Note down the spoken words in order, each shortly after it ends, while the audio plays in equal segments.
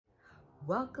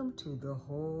Welcome to the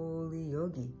Holy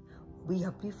Yogi. We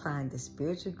help you find the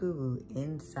spiritual guru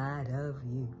inside of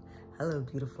you. Hello,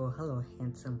 beautiful. Hello,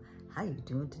 handsome. How you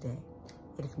doing today?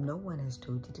 And if no one has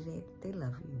told you today that they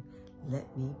love you,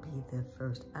 let me be the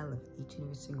first. I love each and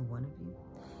every single one of you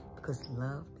because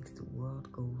love makes the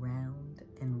world go round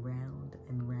and round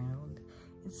and round.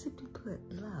 And simply put,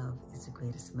 love is the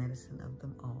greatest medicine of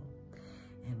them all.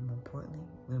 And more importantly,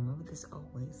 remember this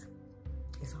always.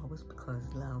 It's always because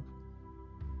love.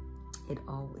 It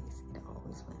always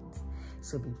wins.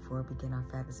 So before I begin our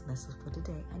fabulous message for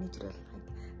today, I need you to like,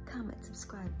 comment,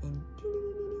 subscribe, and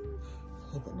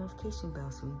hit the notification bell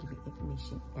so we give you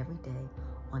information every day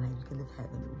on how you can live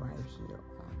heaven right here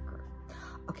on earth.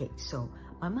 Okay, so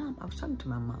I was talking to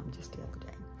my mom just the other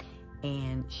day,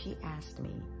 and she asked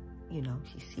me,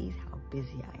 she sees how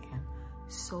busy I am,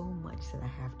 so much that I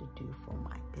have to do for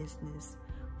my business,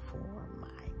 for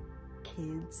my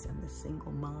kids. I'm a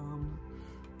single mom,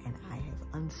 and I have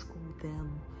unschooled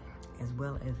them, as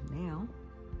well as now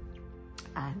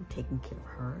I'm taking care of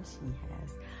her. She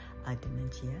has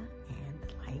dementia and the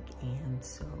like, and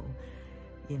so,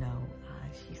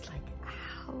 she's like,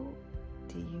 how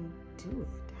do you do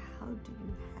it? How do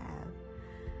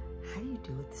you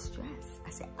deal with the stress?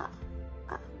 I say,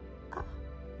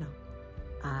 no,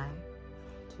 I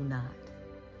do not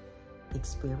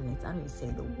experience, I don't even say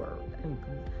the word,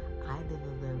 I live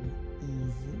a very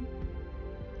easy,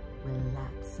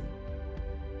 relaxing,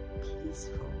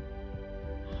 peaceful,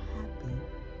 happy,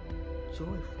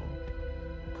 joyful,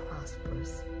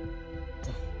 prosperous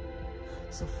day.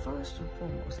 So first and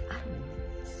foremost, I don't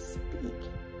even speak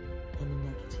any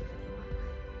negativity in my life.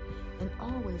 And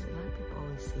always, a lot of people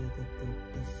always say that they're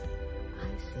busy. I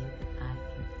say that I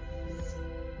am easy.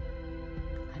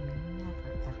 I'm never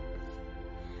ever busy.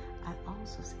 I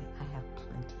also say I have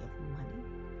plenty of money,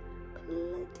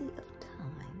 plenty of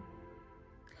time,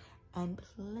 and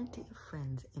plenty of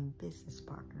friends and business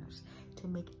partners to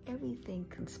make everything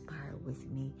conspire with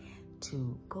me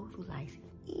to go through life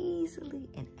easily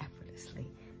and effortlessly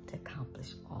to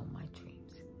accomplish all my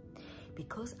dreams.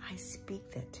 Because I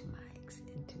speak that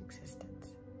into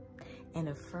existence and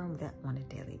affirm that on a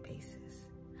daily basis.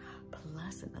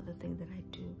 Plus, another thing that I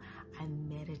do, I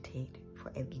meditate for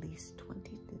at least 20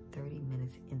 to 30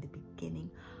 minutes in the beginning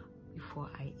before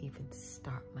I even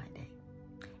start my day.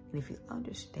 And if you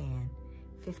understand,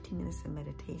 15 minutes of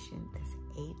meditation, that's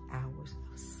 8 hours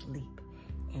of sleep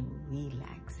and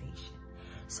relaxation.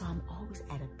 So I'm always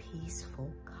at a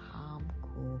peaceful, calm,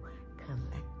 cool,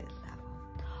 collected level.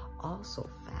 Also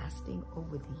fasting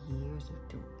over the years of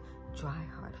doing dry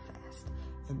hard fast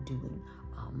and doing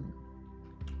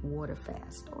water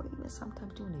fast, or even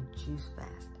sometimes doing a juice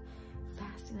fast.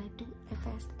 Fasting, I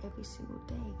fast every single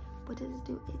day. What does it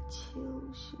do? It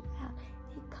chills you out.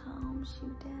 It calms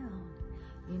you down,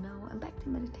 and back to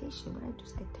meditation. What I do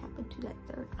is I tap into that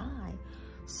third eye.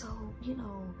 So,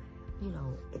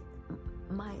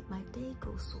 my day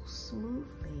goes so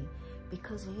smoothly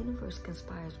because the universe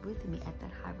conspires with me at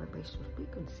that high vibrational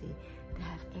frequency to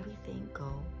have everything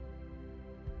go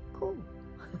cool,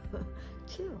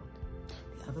 chilled.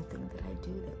 The other thing that I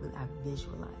do I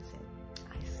visualize it.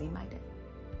 I see my day.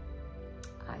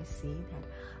 I see that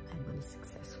I'm going to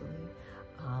successfully,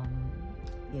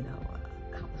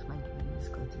 accomplish my dreams,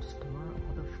 go to the store,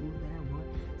 all the food that I want.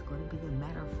 It's going to be the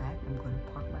matter of fact, I'm going to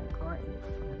park my car in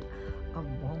front of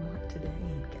Walmart today,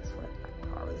 and guess what? My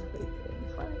car is right there in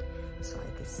front, so I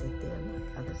could sit there.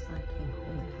 My other son came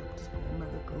home and helped his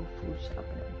grandmother go food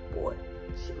shopping, and boy,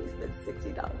 she was spent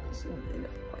 $60. She was in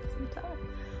there for quite some time.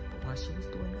 But while she was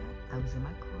doing that, I was in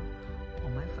my car,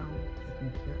 on my phone,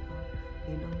 taking care of,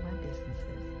 my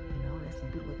businesses. That's the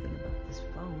beautiful thing about this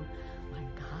phone. My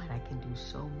God, I can do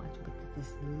so much, but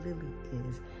this literally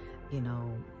is,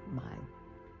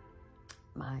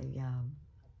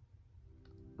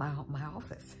 my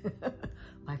office.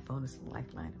 My phone is the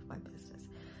lifeline of my business.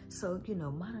 So,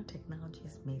 modern technology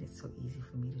has made it so easy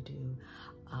for me to do.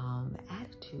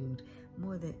 Attitude,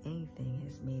 more than anything,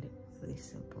 has made it really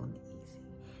simple and easy.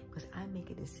 Because I make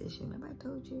a decision. Remember I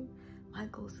told you, my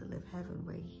goal is to live heaven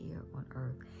right here on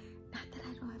earth. Not that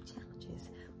I don't have challenges,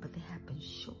 but they have been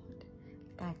short.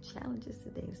 I got challenges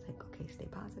today. It's like, okay, stay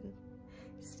positive,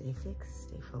 stay fixed,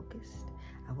 stay focused.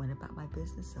 I went about my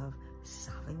business of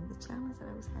solving the challenge that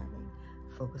I was having,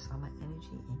 focus on my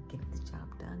energy and get the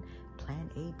job done. Plan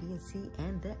A, B, and C,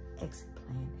 and the exit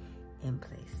plan in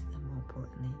place. And more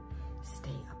importantly,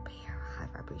 stay up here, high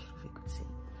vibrational frequency.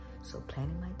 So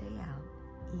planning my day out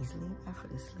easily and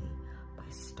effortlessly by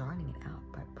starting it out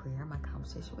by prayer, my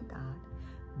conversation with God,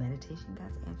 meditation,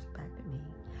 God's answer back to me,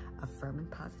 affirming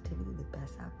positivity, the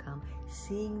best outcome,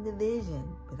 seeing the vision.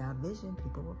 Without vision,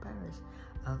 people will perish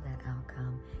of that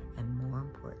outcome, and more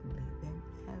importantly than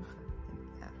ever,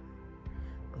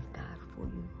 with God for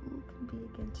you, who can be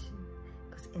against you?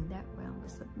 Because in that realm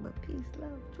is nothing but peace,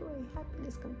 love, joy,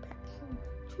 happiness, compassion,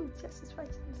 truth, justice,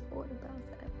 righteousness, order, balance,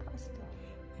 and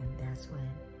prosperity. And that's when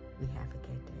we have a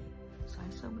good day. So I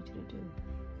just want you to do.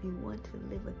 If you want to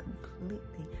live a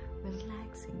completely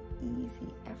relaxing,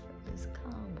 easy, effortless,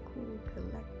 calm, cool,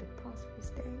 collected,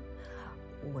 prosperous day,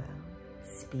 well,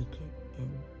 speak it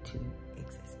into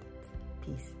existence.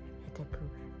 Peace. Tapu.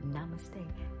 Namaste.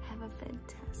 Have a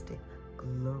fantastic,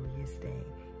 glorious day.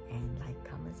 And like,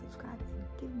 comment, subscribe, and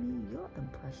give me your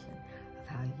impression of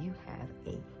how you have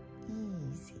a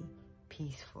easy,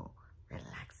 peaceful,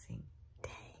 relaxing